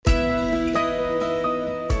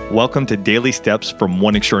Welcome to Daily Steps from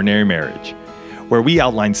One Extraordinary Marriage, where we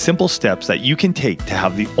outline simple steps that you can take to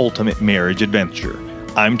have the ultimate marriage adventure.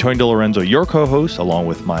 I'm Tony DeLorenzo, your co-host, along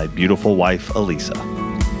with my beautiful wife, Elisa.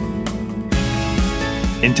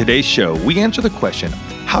 In today's show, we answer the question,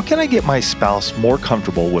 how can I get my spouse more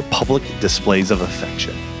comfortable with public displays of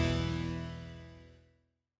affection?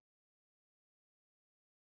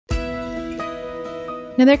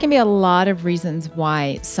 Now, there can be a lot of reasons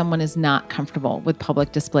why someone is not comfortable with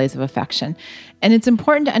public displays of affection. And it's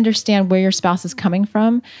important to understand where your spouse is coming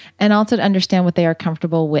from and also to understand what they are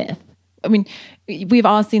comfortable with. I mean, we've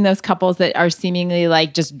all seen those couples that are seemingly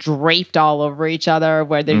like just draped all over each other,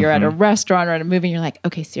 whether you're at a restaurant or at a movie, and you're like,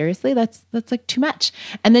 okay, seriously, that's like too much.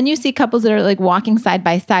 And then you see couples that are like walking side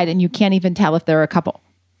by side and you can't even tell if they're a couple.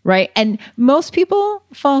 Right. And most people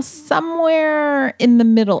fall somewhere in the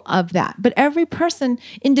middle of that. But every person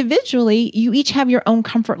individually, you each have your own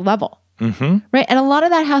comfort level. Right. And a lot of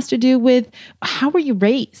that has to do with how were you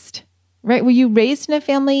raised? Right. Were you raised in a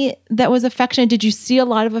family that was affectionate? Did you see a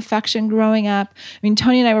lot of affection growing up? I mean,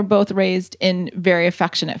 Tony and I were both raised in very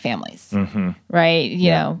affectionate families. Right.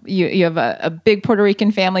 You know, you have a big Puerto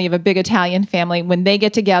Rican family, you have a big Italian family. When they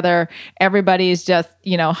get together, everybody's just,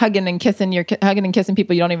 you know, hugging and kissing. You're hugging and kissing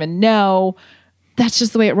people you don't even know. That's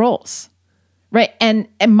just the way it rolls. Right. And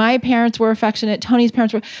my parents were affectionate. Tony's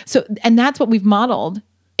parents were. So, and that's what we've modeled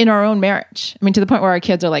in our own marriage. I mean, to the point where our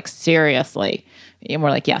kids are like, seriously. And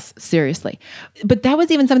we're like, yes, seriously. But that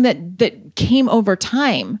was even something that came over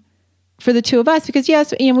time for the two of us, because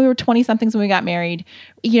yes, you know, we were 20 somethings when we got married,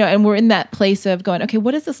 you know, and we're in that place of going, okay,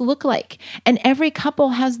 what does this look like? And every couple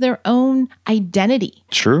has their own identity.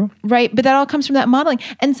 True. Right. But that all comes from that modeling.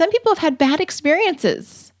 And some people have had bad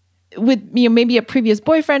experiences with, you know, maybe a previous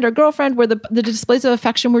boyfriend or girlfriend where the displays of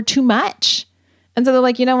affection were too much. And so they're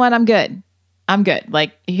like, you know what? I'm good.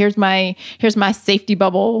 Like, here's my safety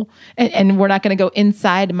bubble, and we're not going to go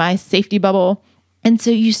inside my safety bubble. And so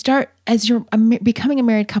you start, as you're becoming a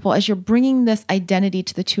married couple, as you're bringing this identity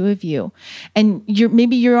to the two of you, and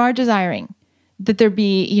maybe you are desiring that there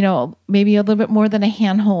be, you know, maybe a little bit more than a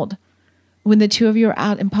handhold when the two of you are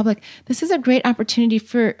out in public. This is a great opportunity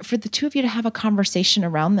for the two of you to have a conversation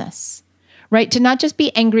around this. Right? To not just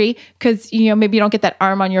be angry because, you know, maybe you don't get that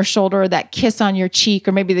arm on your shoulder or that kiss on your cheek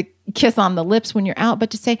or maybe the kiss on the lips when you're out, but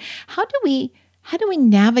to say, how do we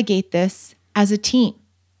navigate this as a team?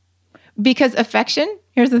 Because affection,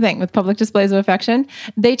 here's the thing with public displays of affection,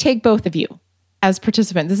 they take both of you as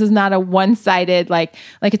participants. This is not a one-sided, like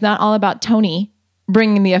it's not all about Tony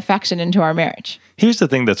bringing the affection into our marriage. Here's the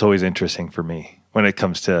thing that's always interesting for me when it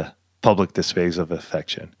comes to public displays of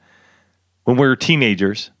affection. When we're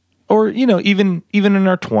teenagers, or, you know, even in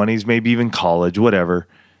our 20s, maybe even college, whatever,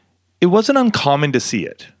 it wasn't uncommon to see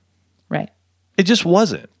it. Right. It just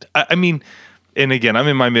wasn't. I mean, and again, I'm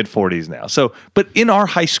in my mid-40s now. So, but in our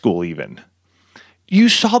high school even, you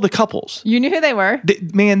saw the couples. You knew who they were.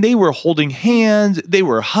 They were holding hands. They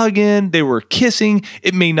were hugging. They were kissing.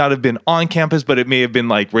 It may not have been on campus, but it may have been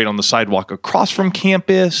like right on the sidewalk across from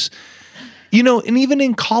campus. You know, and even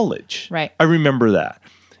in college. Right. I remember that.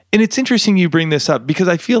 And it's interesting you bring this up because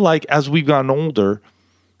I feel like as we've gotten older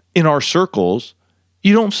in our circles,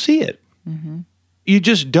 you don't see it. You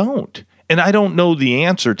just don't. And I don't know the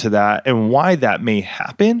answer to that and why that may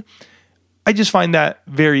happen. I just find that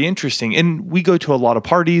very interesting. And we go to a lot of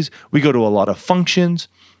parties, we go to a lot of functions,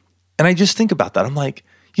 and I just think about that. I'm like,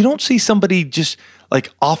 you don't see somebody just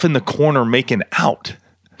like off in the corner making out.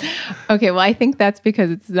 Okay, well, I think that's because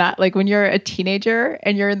it's not like when you're a teenager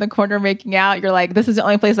and you're in the corner making out, you're like, this is the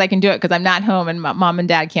only place I can do it because I'm not home and mom and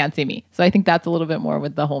dad can't see me. So I think that's a little bit more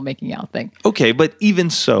with the whole making out thing. Okay, but even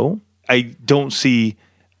so, I don't see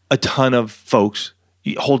a ton of folks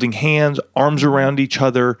holding hands, arms around each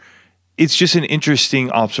other. It's just an interesting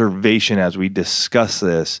observation as we discuss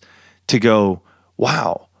this to go,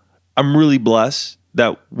 wow, I'm really blessed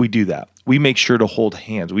that we do that. We make sure to hold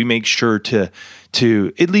hands. We make sure to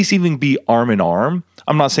at least even be arm in arm.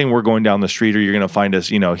 I'm not saying we're going down the street or you're going to find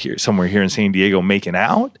us, you know, somewhere here in San Diego making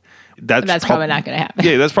out. That's probably not going to happen.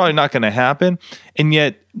 Yeah, that's probably not going to happen. And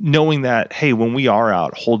yet knowing that, hey, when we are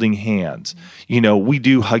out holding hands, you know, we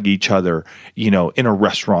do hug each other, you know, in a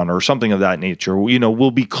restaurant or something of that nature. You know,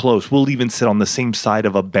 we'll be close. We'll even sit on the same side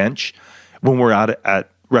of a bench when we're out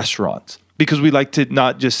at restaurants. Because we like to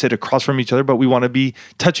not just sit across from each other, but we want to be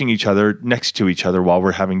touching each other next to each other while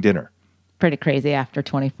we're having dinner. Pretty crazy after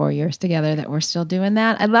 24 years together that we're still doing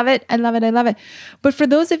that. I love it. I love it. I love it. But for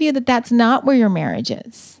those of you that's not where your marriage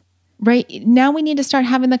is, right? Now we need to start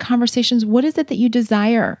having the conversations. What is it that you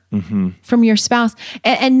desire from your spouse?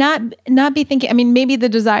 And not be thinking, I mean, maybe the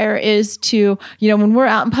desire is to, when we're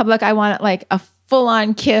out in public, I want like a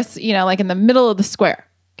full-on kiss, like in the middle of the square.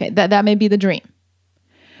 Okay, that may be the dream.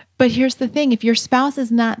 But here's the thing. If your spouse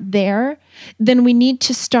is not there, then we need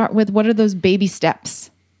to start with what are those baby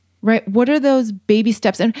steps, right? What are those baby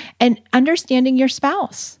steps? And understanding your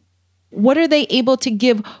spouse. What are they able to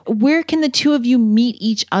give? Where can the two of you meet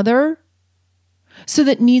each other so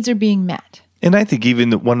that needs are being met? And I think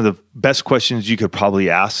even one of the best questions you could probably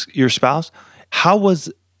ask your spouse, how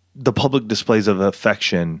was the public displays of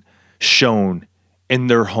affection shown in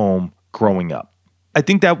their home growing up? I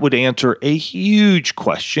think that would answer a huge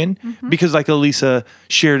question because like Elisa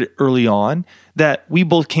shared early on, that we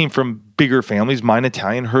both came from bigger families, mine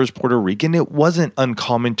Italian, hers Puerto Rican. It wasn't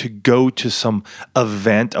uncommon to go to some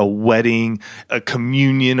event, a wedding, a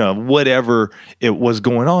communion, whatever it was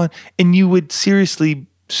going on. And you would seriously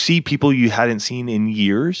see people you hadn't seen in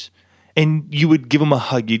years and you would give them a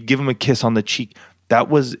hug, you'd give them a kiss on the cheek. That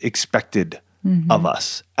was expected of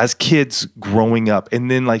us as kids growing up.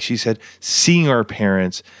 And then, like she said, seeing our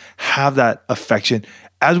parents have that affection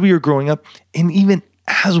as we were growing up and even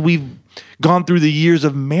as we've gone through the years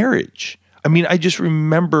of marriage. I mean, I just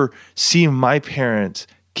remember seeing my parents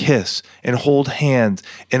kiss and hold hands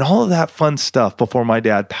and all of that fun stuff before my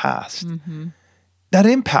dad passed. That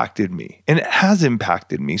impacted me and it has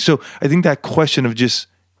impacted me. So I think that question of just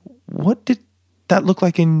what did that look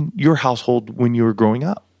like in your household when you were growing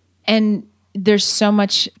up? And there's so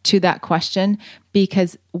much to that question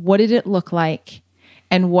because what did it look like?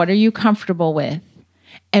 And what are you comfortable with?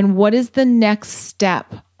 And what is the next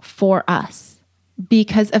step for us?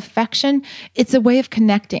 Because affection, it's a way of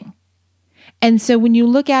connecting. And so when you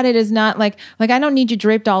look at it as not like I don't need you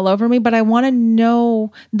draped all over me, but I want to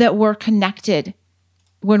know that we're connected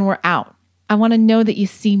when we're out. I want to know that you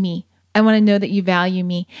see me. I want to know that you value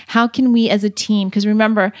me. How can we as a team, because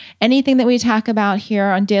remember, anything that we talk about here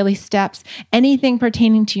on Daily Steps, anything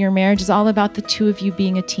pertaining to your marriage is all about the two of you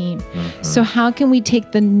being a team. So how can we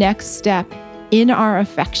take the next step in our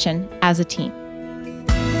affection as a team?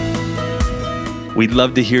 We'd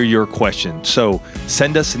love to hear your questions. So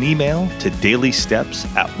send us an email to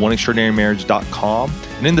dailysteps@oneextraordinarymarriage.com.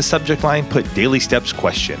 And in the subject line, put Daily Steps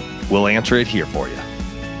question. We'll answer it here for you.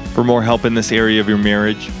 For more help in this area of your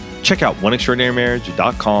marriage, check out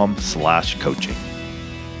oneextraordinarymarriage.com/coaching.